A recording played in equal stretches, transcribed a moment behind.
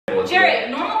Jarrett,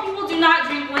 normal people do not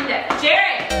drink Windex.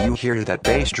 Jarrett! You hear that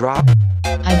bass drop?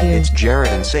 I do. It's Jarrett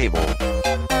and Sable.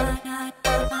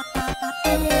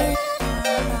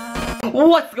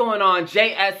 What's going on,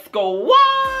 JS Squad?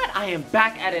 I am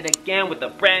back at it again with a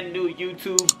brand new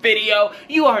YouTube video.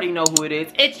 You already know who it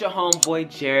is. It's your homeboy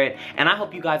Jarrett, and I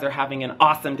hope you guys are having an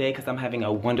awesome day because I'm having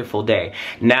a wonderful day.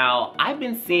 Now, I've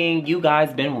been seeing you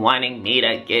guys been wanting me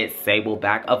to get Sable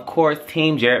back. Of course,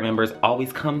 Team Jarrett members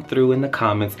always come through in the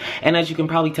comments, and as you can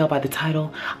probably tell by the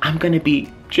title, I'm gonna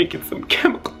be drinking some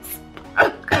chemicals.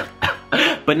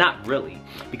 But not really.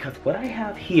 Because what I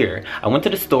have here, I went to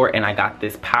the store and I got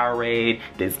this Powerade,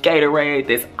 this Gatorade,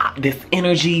 this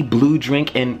energy blue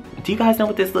drink. And do you guys know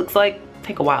what this looks like?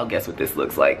 Take a wild guess what this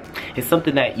looks like. It's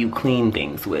something that you clean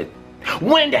things with.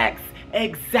 Windex!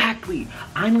 Exactly!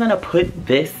 I'm gonna put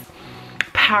this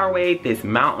Powerade, this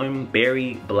Mountain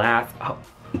Berry Blast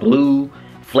blue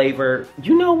flavor.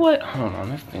 You know what? Hold on,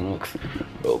 this thing looks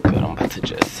real good. I'm about to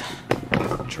just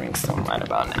drink some right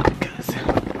about now because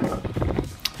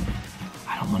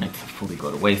I don't want it to fully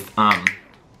go to waste.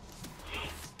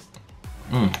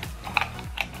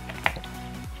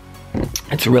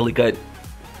 It's really good.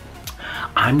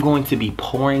 I'm going to be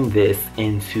pouring this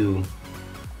into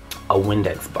a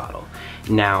Windex bottle.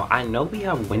 Now, I know we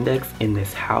have Windex in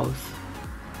this house,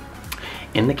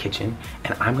 in the kitchen,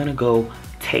 and I'm gonna go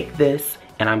take this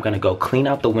and I'm gonna go clean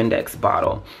out the Windex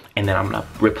bottle, and then I'm gonna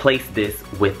replace this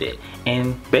with it.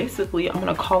 And basically, I'm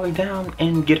gonna call her down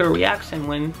and get her reaction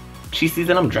when she sees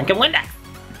that I'm drinking Windex.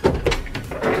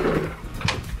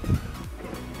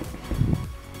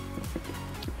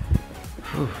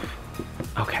 Whew.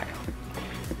 Okay,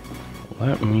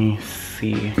 let me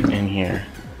see in here.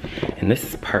 And this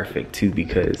is perfect too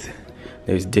because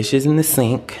there's dishes in the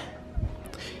sink.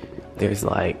 There's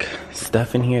like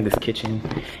stuff in here. This kitchen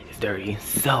is dirty.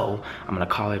 So I'm gonna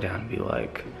call her down and be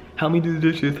like, help me do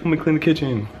the dishes, help me clean the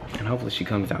kitchen. And hopefully she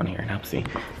comes down here and helps me.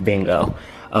 Bingo.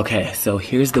 Okay, so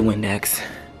here's the Windex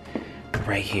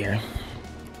right here.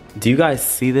 Do you guys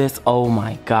see this? Oh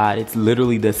my God, it's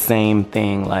literally the same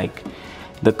thing. Like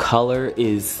the color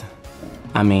is,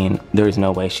 I mean, there's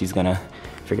no way she's gonna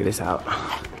figure this out.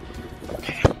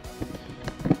 Okay.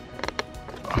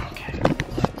 Okay.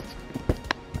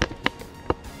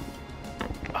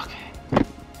 Okay.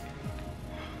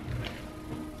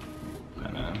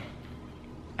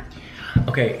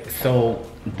 Okay, so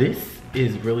this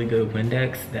is really good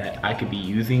Windex that I could be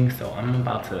using, so I'm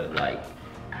about to like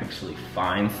actually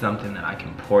find something that I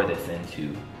can pour this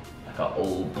into, like an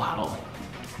old bottle.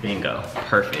 Bingo,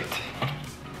 perfect.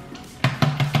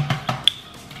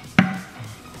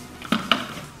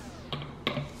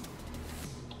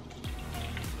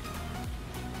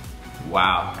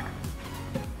 Wow,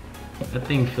 that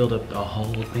thing filled up the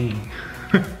whole thing.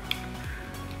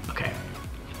 Okay,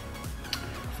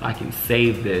 so I can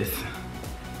save this.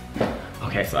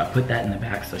 Okay, so I put that in the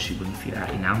back so she wouldn't see that.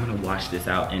 And now I'm gonna wash this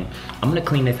out and I'm gonna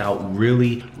clean this out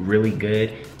really, really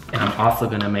good. And I'm also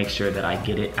gonna make sure that I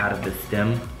get it out of the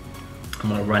stem. I'm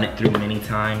gonna run it through many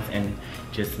times and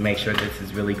just make sure this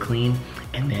is really clean.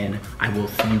 And then I will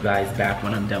see you guys back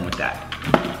when I'm done with that.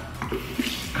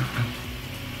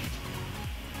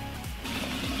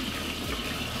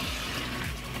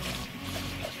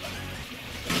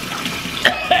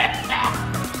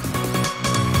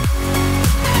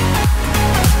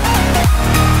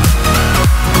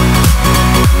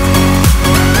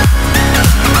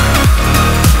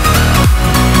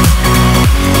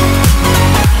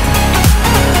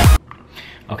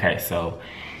 Okay, so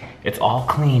it's all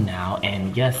clean now,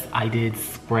 and yes, I did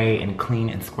spray and clean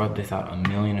and scrub this out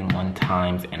 1,000,001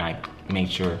 times, and I made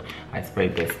sure I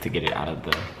sprayed this to get it out of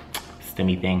the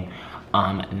stemmy thing.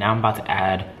 Now I'm about to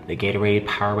add the Gatorade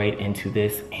Powerade into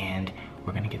this, and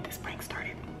we're gonna get this prank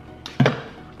started.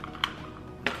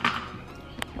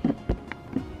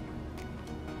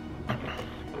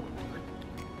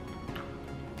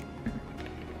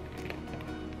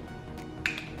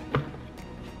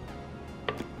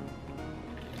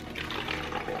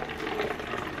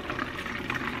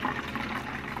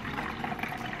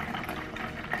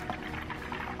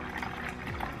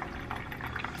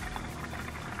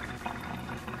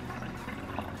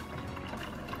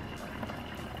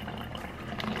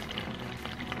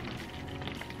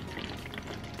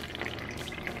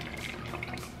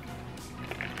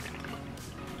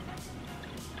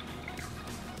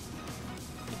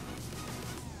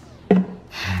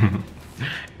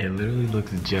 It literally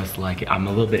looks just like it. I'm a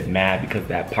little bit mad because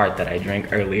that part that I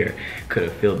drank earlier could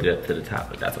have filled it up to the top,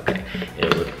 but that's okay.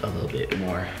 It'll look a little bit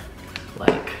more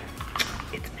like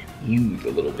it's been used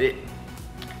a little bit.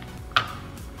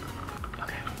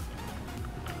 Okay.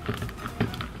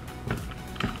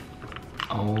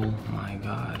 Oh my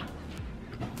God.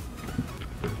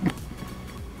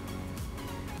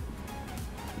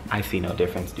 I see no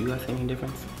difference. Do you guys see any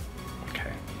difference? Okay,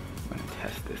 I'm gonna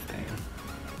test this thing.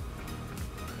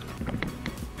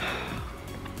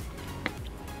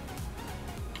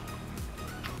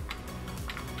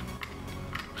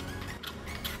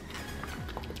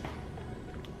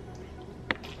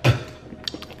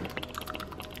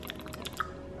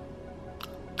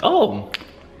 Oh,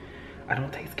 I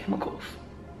don't taste chemicals.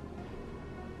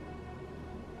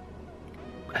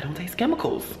 I don't taste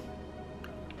chemicals.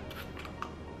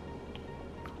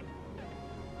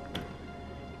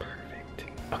 Perfect.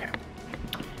 Okay.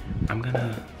 I'm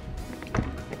gonna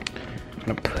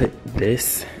put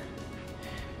this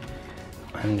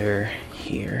under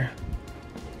here.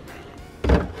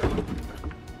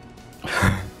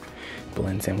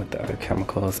 Blends in with the other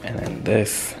chemicals, and then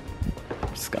this, I'm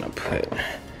just gonna put.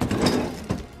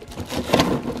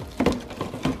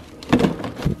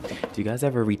 Do you guys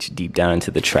ever reach deep down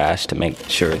into the trash to make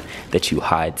sure that you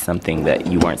hide something that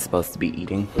you weren't supposed to be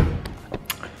eating?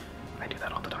 I do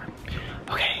that all the time.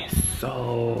 Okay,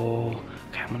 so,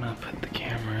 okay, I'm gonna put the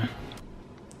camera.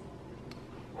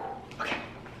 Okay,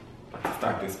 let's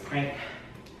start this prank.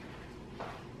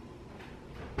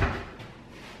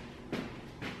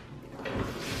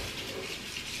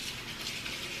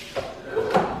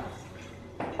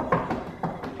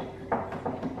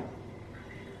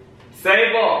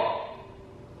 Sable!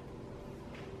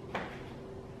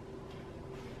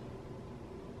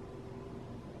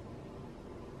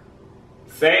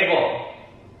 Sable!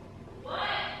 What?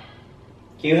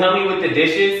 Can you help me with the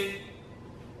dishes?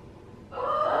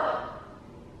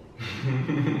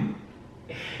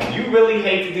 You really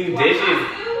hate to do dishes.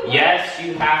 Yes,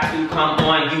 you have to. Come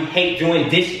on, you hate doing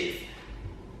dishes.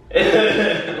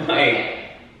 Like,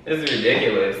 this is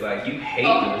ridiculous. Like, you hate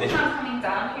doing dishes. The reason I'm coming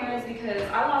down here is because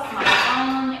I lost my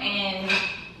phone and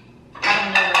I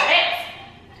don't know where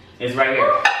it is. It's right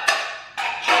here.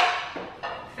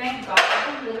 Thank God.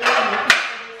 I've been literally looking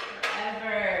for this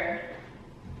forever.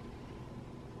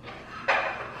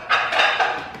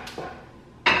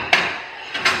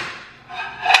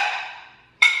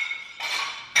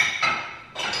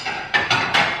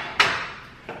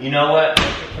 You know what?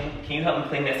 Can you help me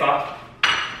clean this off?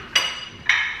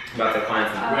 I'm about to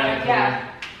find some bread. Yeah.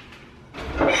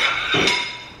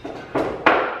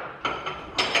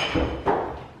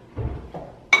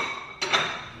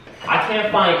 I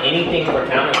can't find anything for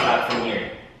countertops in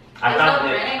here. I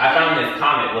found this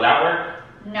comment. Will that work?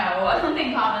 No, I don't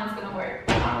think Comment's gonna work.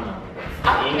 I don't know.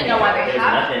 I don't even know why they There's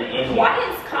have nothing in here. Why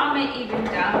is Comment even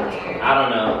down there? I don't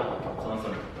know. It's on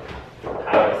some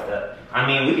powder stuff. I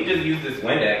mean, we could just use this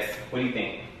Windex. What do you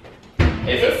think?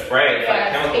 It's a spray. It's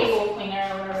like chemicals. Sable cleaner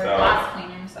or whatever, So, glass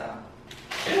cleaner, so.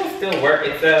 It'll still work.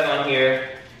 It says on here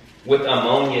with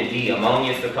ammonia D.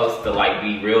 Ammonia is supposed to like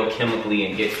be real chemically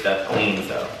and get stuff clean.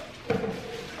 So, I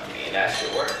mean, that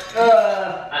should work.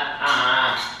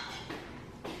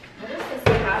 What is this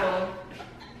paddle?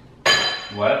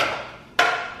 What?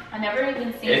 I never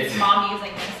even seen his mom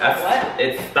using this. What?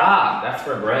 It's stock. That's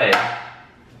for bread.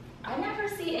 I never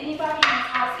see anybody in this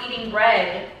house eating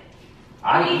bread.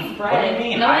 I Who eat eats bread? What do you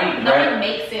mean? No I eat bread. one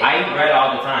makes it. I eat bread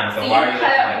all the time. So So why are you you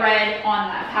cut like, bread on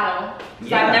that paddle. So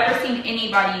Yeah. I've never seen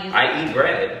anybody use it. I eat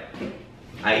bread.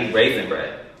 I eat raisin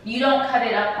bread. You don't cut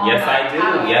it up on Yes, that I do.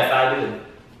 paddle. Yes, I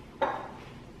do.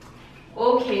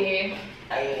 Okay.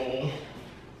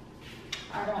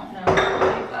 I don't know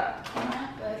like that comment,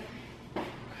 but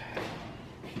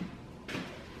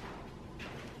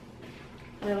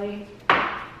really,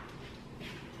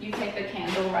 you take the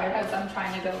candle right as I'm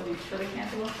trying to go reach for the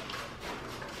candle.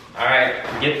 All right,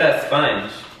 get that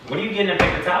sponge. What are you getting a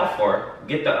paper towel for?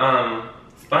 Get the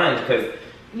sponge, cause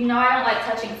You know I don't like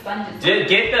touching sponges. just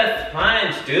get the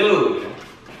sponge, dude.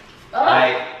 Ugh.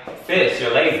 Like, sis,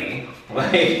 you're lazy.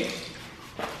 Like,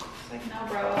 It's like, no,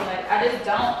 bro. Like, I just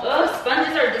don't. Ugh,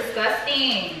 sponges are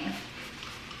disgusting.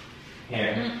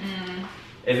 here. Mm-mm.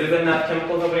 Is this enough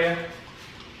chemicals over there?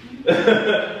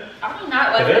 I do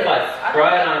not like Cause there's this. like I don't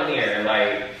spread like on this. here,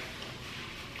 like.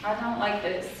 I don't like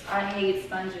this. I hate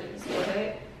sponges.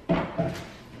 Okay?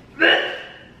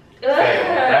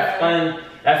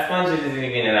 That sponge isn't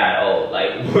even that old.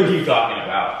 Like, what are you talking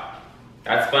about?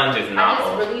 That sponge is I not just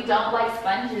old. really don't like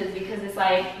sponges because it's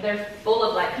like they're full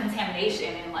of like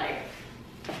contamination and like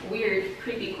weird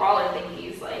creepy crawler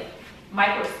thingies, like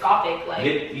microscopic, like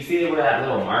You see where that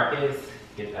little mark is?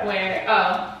 Get that. where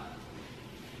oh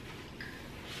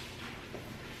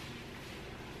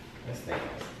This thing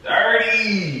is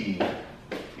dirty.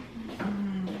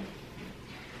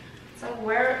 so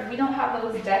where we don't have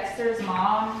those Dexter's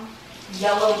mom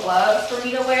yellow gloves for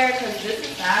me to wear because this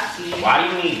is nasty. Why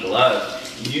do you need gloves?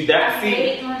 You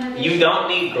don't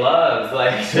need gloves.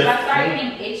 Like just, I started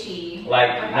getting itchy.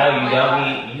 Like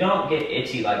no, you don't get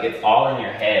itchy. Like it's all in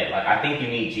your head. Like I think you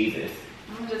need Jesus.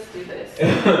 I'm gonna just do this.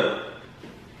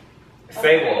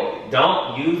 Sable,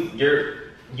 don't use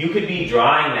you could be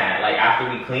drying that like after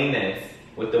we clean this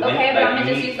with the wind. Okay, but like, I'm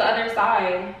gonna just use the other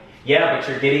side. Yeah, but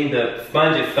you're getting the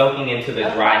sponge is soaking into the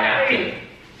dry napkin.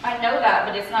 I know that,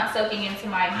 but it's not soaking into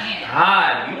my hand.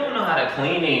 God, you don't know how to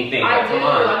clean anything. I like, do. Come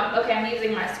on. Okay, I'm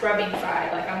using my scrubbing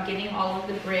side. Like I'm getting all of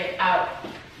the grit out.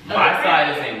 My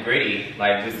side isn't gritty.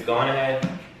 Like just going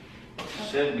ahead.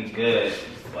 Should be good.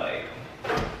 Just like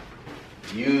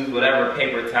use whatever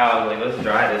paper towel. Like let's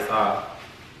dry this off.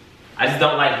 I just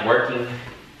don't like working.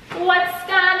 What's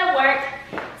gonna work?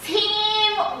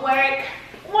 Teamwork.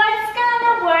 What's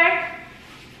gonna work?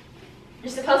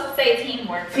 You're supposed to say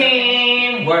teamwork.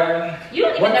 Teamwork. You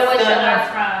don't even know what show that's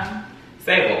from.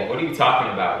 Sable, what are you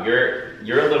talking about? You're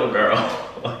a little girl.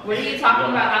 What are you talking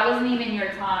about? That wasn't even your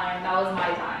time. That was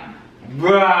my time.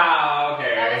 Wow,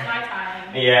 okay. That was my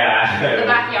time. Yeah. The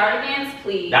Backyardigans,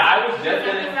 please. I was just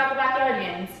Something about the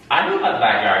Backyardigans. I know about the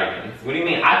Backyardigans. What do you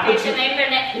mean? I put you. Name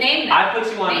them.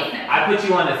 I put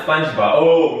you on the SpongeBob.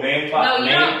 Oh, name five. No,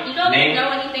 you don't even know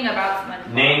anything about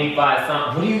SpongeBob. Name five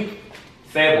songs. What do you?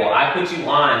 Sable, I put you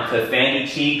on to Sandy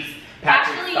Cheeks.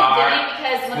 Patrick Actually, Star, you didn't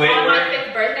because on my Squidward.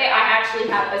 5th birthday, I actually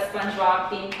have a SpongeBob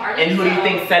themed party. And who do you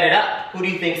think set it up? Who do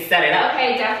you think set it up?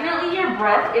 Okay, definitely your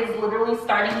breath is literally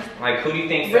starting. Like, who do you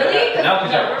think set Really? it up? No,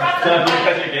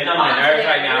 because you're getting on my nerves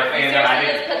right now saying that I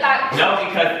didn't. Put that, No,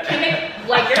 because.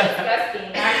 Like, you're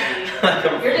disgusting,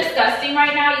 actually. You're disgusting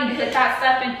right now. You hit that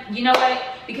stuff, and you know what?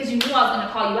 Because you knew I was going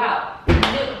to call you out. You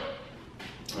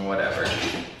knew. Whatever.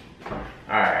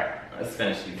 Alright, let's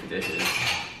finish these dishes.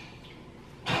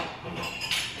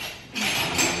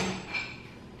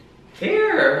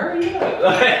 Here, hurry up.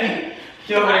 Like,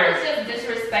 you're I was just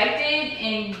disrespected,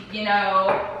 and you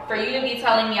know, for you to be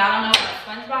telling me I don't know about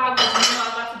SpongeBob because you know I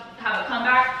was about to have a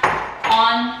comeback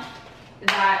on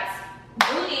that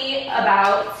booty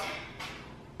about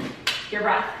your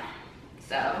breath.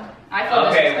 So I feel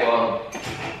okay, disrespected.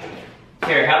 well,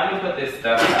 here, help me put this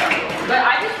stuff back. But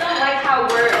I just don't like how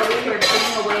we're over here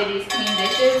putting away these clean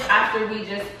dishes after we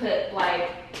just put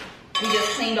we just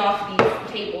cleaned off these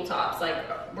tabletops. Like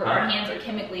our hands are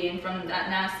chemically in from that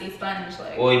nasty sponge.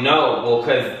 Like. Well, no, well,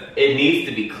 because it needs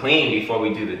to be clean before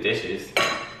we do the dishes.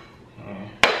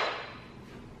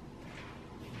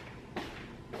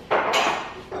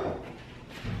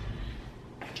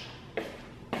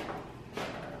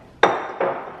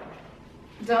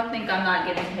 Don't think I'm not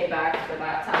getting payback for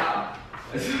that towel.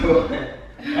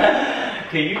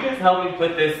 Can you just help me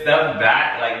put this stuff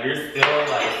back? Like you're still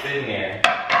like sitting there.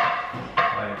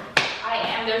 Like, I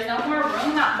am. There's no more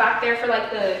room out back there for like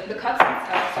the cups and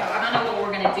stuff. So I don't know what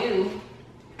we're gonna do.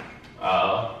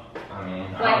 oh, I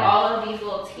mean, Like all of these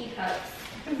little teacups.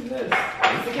 What is this? Is We this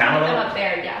can put them cantaloupe? up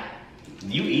there, yeah.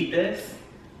 You eat this?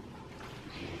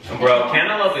 Bro,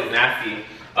 cantaloupe is nasty.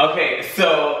 Okay,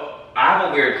 so I have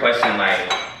a weird question, like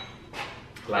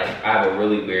I have a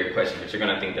really weird question, but you're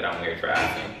gonna think that I'm weird for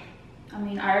asking. I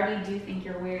mean, I already do think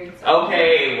you're weird. So.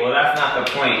 Okay, well that's not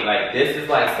the point. Like this is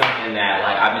like something that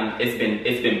like it's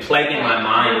been plaguing my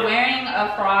mind. You're wearing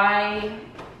a fry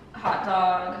hot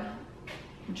dog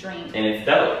drink. And it's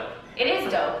dope. It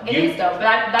is dope. It is dope.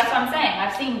 But that's what I'm saying.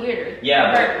 I've seen weirder.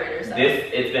 Yeah, I've heard weirder. So.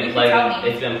 It's been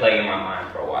plaguing my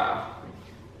mind for a while.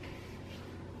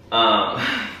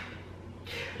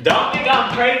 Don't think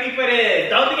I'm crazy for this.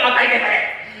 Don't think I'm crazy for this.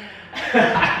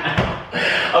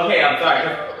 Okay, I'm sorry.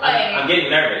 I'm getting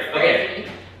nervous. Okay.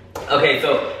 Okay,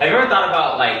 so have you ever thought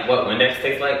about like what Windex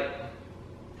tastes like?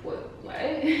 What?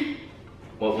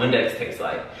 What Windex tastes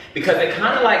like? Because it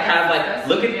kind of like has like,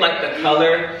 look at like the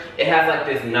color. It has like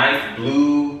this nice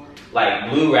blue, like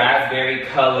blue raspberry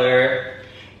color.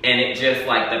 And it just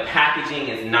like the packaging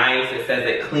is nice. It says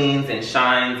it cleans and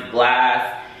shines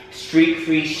glass.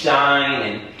 Streak-free shine,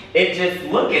 and it just,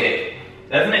 look at it.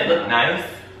 Doesn't it look nice?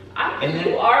 I think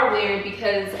you are weird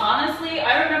because honestly,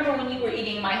 I remember when you were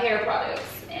eating my hair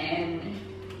products, and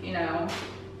you know,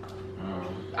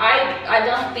 I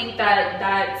don't think that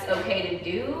that's okay to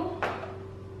do.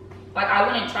 Like I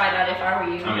wouldn't try that if I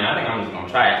were you. I mean, I think I'm just gonna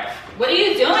try it. What are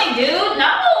you doing, dude?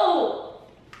 No!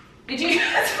 Did you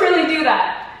just really do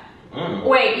that?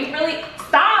 Wait, you really?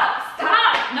 Stop!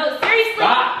 No, seriously.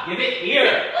 Stop! Give it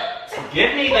here.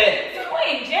 Give me this.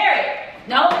 Wait, Jarrett.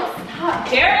 No, stop.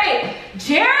 Jarrett!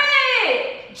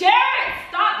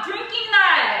 Stop drinking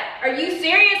that! Are you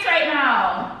serious right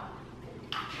now?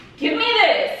 Give me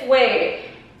this. Wait.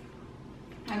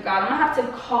 My God, I'm gonna have to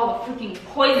call the freaking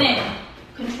poison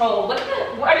control. What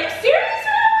are you serious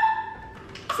right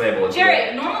now? Sable.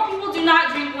 Jarrett, normal people do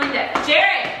not drink Windex.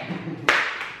 Jarrett,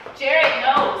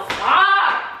 no,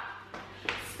 stop.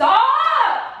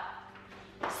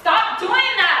 Stop doing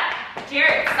that.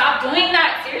 Jarrett, stop doing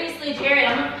that. Seriously,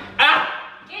 Jarrett,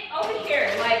 get over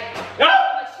here. Like,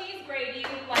 but she's gravy.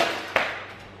 Like,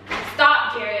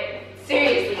 stop, Jarrett.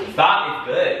 Seriously. Stop, it's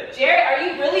good. Jarrett, are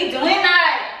you really doing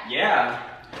that? Yeah.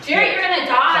 Jarrett, you're gonna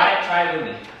die. Try it with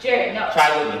me. Jarrett, no.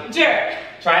 Try it with me. Jarrett.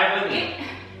 Try it with me.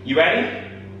 You ready?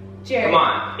 Jarrett. Come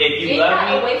on. If you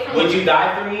love me, would you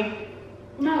die for me?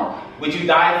 No. Would you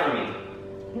die for me?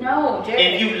 No, Jarrett.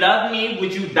 If you love me,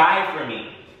 would you die for me?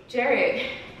 Jarrett.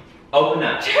 Open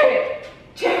up. Jarrett.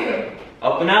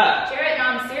 Open up. Jarrett, no,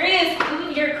 I'm serious.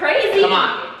 Dude, you're crazy. Come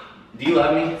on. Do you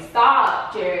love me?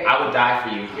 Stop, Jarrett. I would die for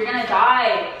you. You're gonna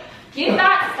die. Give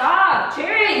that. Stop.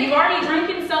 Jarrett, you've already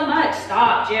drinking so much.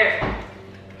 Stop, Jarrett.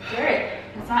 Jarrett,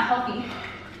 that's not healthy.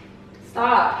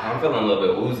 Stop. I'm feeling a little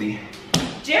bit woozy.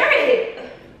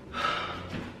 Jarrett,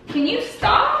 can you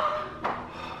stop?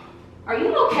 Are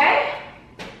you okay?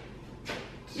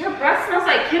 Your breath smells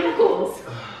like chemicals.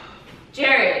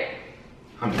 Jarrett.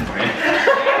 I'm sorry.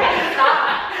 Jarrett,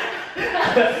 stop.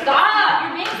 Stop.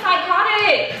 You're being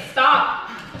psychotic. Stop.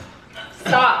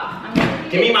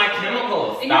 Give me my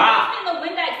chemicals. And Stop. you're wasting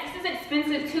the Windex. This is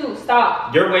expensive too.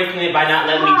 Stop. You're wasting it by not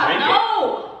letting me drink it.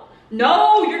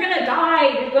 No, you're gonna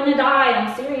die. You're gonna die.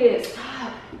 I'm serious.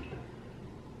 Stop.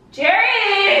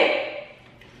 Jarrett.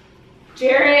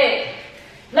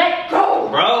 Let go.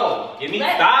 Bro, give me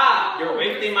stop. You're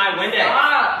wasting my Windex.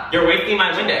 Stop. You're wasting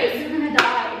my Jarrett, Windex. you're gonna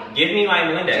die. Give me my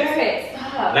Windex. Jarrett,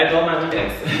 stop. Let go of my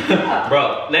Windex.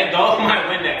 Bro, let go of my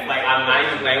Windex. Like, I'm not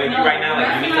even playing with you right now.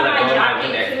 Like, you need to let go of my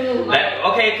Windex.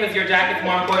 Okay, because your jacket's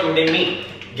more important than me.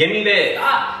 Give me this.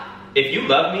 Stop. If you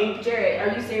love me. Jarrett,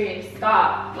 are you serious?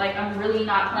 Stop. Like, I'm really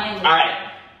not playing with you. Alright.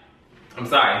 I'm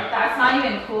sorry. That's not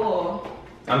even cool.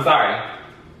 I'm sorry.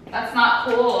 That's not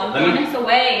cool. I'm throwing this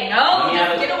away. No,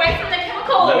 just get away from the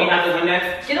chemicals. Let me have the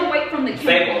Windex. Get away from the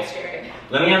chemicals, Jarrett.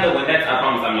 Let me have the Windex. I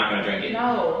promise I'm not going to drink it.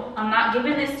 No, I'm not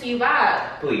giving this to you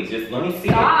back. Please, just let me see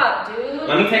Stop, it. dude.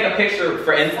 Let me take a picture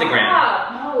for Instagram.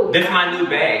 Stop. No. This is my new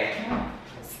bag. No.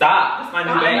 Stop. This is my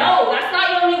new bag. No, that's not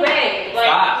your new bag. Like,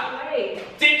 Stop. Way.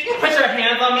 Did you put your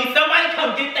hands on me? Somebody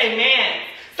come get their man.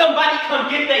 Somebody come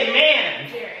get their man.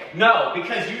 Jarrett. No,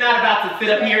 because you're not about to sit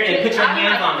up here and put your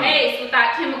hands on me. Face with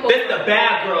that chemical. This the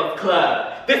bad girls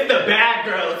club. This the bad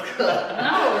girls club.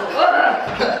 No.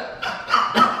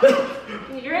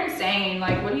 Dude, you're insane.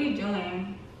 Like, what are you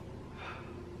doing?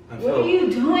 What are you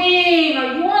doing?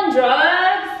 Are you on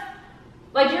drugs?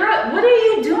 Like, what are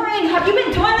you doing? Have you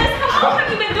been doing this? How long have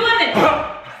you been doing this?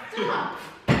 Stop.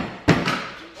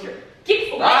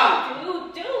 Get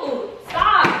away, dude.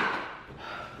 Stop.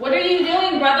 What are you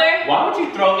doing, brother? Why would you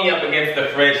throw me up against the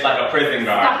fridge like a prison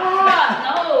guard?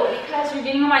 Stop. No, because you're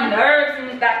getting on my nerves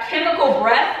and that chemical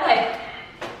breath. Like,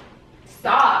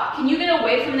 stop. Can you get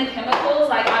away from the chemicals?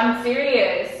 Like, I'm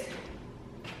serious.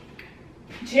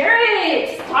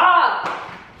 Jarrett, stop.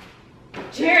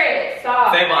 Jarrett,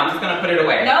 stop. Sable, I'm just gonna put it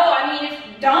away. No, I mean,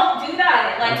 don't do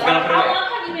that. Like, how away. long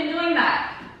have you been doing that?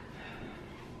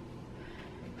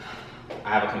 I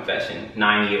have a confession.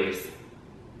 9 years.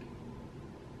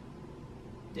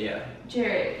 Yeah.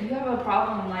 Jarrett, you have a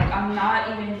problem. Like, I'm not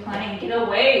even playing. Get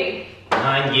away.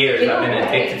 9 years. I've been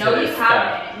addicted to this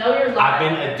stuff. No, you're lying. I've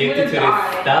been addicted to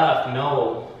this stuff.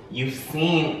 No. You've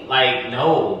seen, like,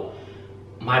 no.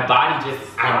 My body just,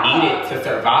 I need it to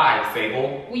survive,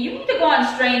 Sable. Well, you need to go on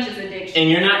Strange's addiction. And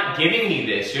you're not giving me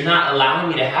this. You're not allowing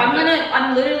me to have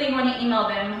I'm literally going to email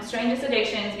them Strange's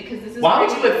Addictions because this is. Why would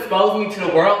you expose me to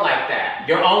the world like that?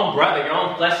 Your own brother, your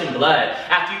own flesh and blood.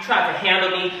 After you tried to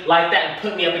handle me like that and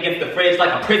put me up against the fridge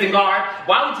like a prison guard,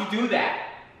 why would you do that?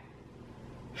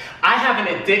 I have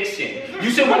an addiction. You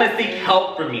should want to seek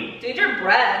help for me. Dude, your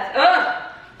breath. Ugh.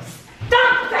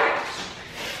 Stop that.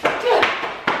 Stop.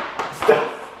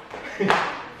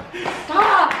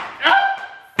 Stop.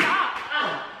 Stop.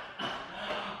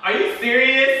 Are you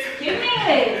serious? Give me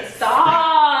it.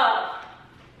 Stop.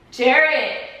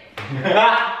 Jarrett.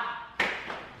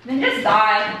 Then just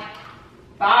die.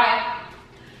 Bye.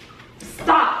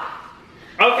 Stop.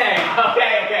 Okay.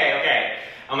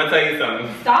 I'm gonna tell you something.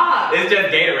 Stop. It's just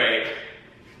Gatorade.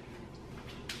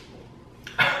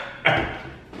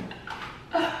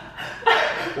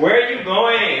 Where are you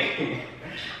going?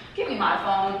 Give me my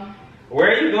phone.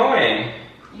 Where are you going?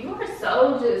 You are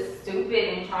so just stupid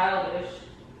and childish.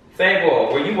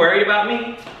 Sable, were you worried about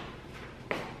me?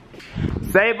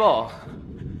 Sable,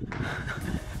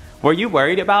 were you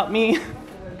worried about me?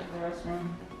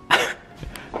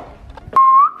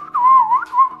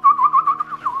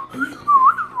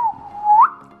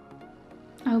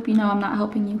 you know I'm not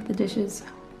helping you with the dishes.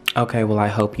 Okay, well, I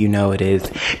hope you know it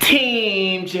is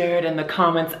Team Jarrett in the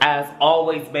comments. As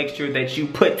always, make sure that you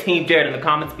put Team Jarrett in the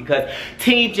comments because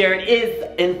Team Jarrett is,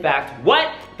 in fact,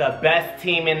 what? The best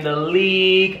team in the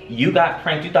league. You got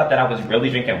pranked. You thought that I was really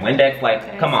drinking Windex? Like,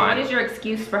 okay, come on. What is your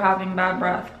excuse for having bad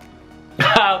breath?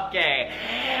 Okay.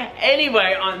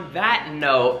 Anyway, on that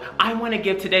note, I want to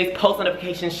give today's post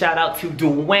notification shout out to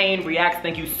Dwayne Reacts.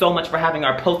 Thank you so much for having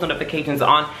our post notifications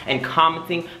on and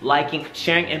commenting, liking,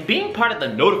 sharing, and being part of the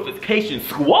notification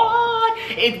squad.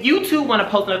 If you too want a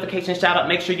post notification shout out,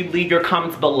 make sure you leave your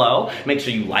comments below. Make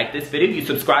sure you like this video, you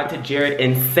subscribe to Jarrett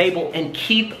and Sable, and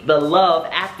keep the love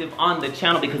active on the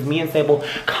channel because me and Sable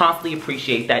constantly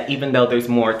appreciate that, even though there's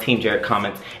more Team Jarrett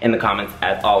comments in the comments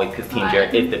as always because Team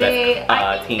Jarrett is the best.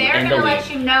 I think they're gonna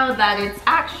let you know that it's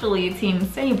actually Team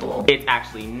Sable. It's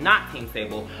actually not Team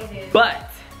Sable,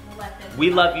 but we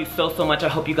love you so much. I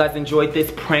hope you guys enjoyed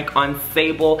this prank on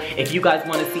Sable. If you guys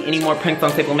want to see any more pranks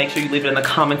on Sable, make sure you leave it in the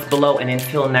comments below. And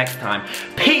until next time,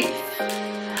 peace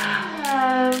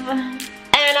and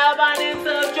abundance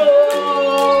of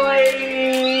joy.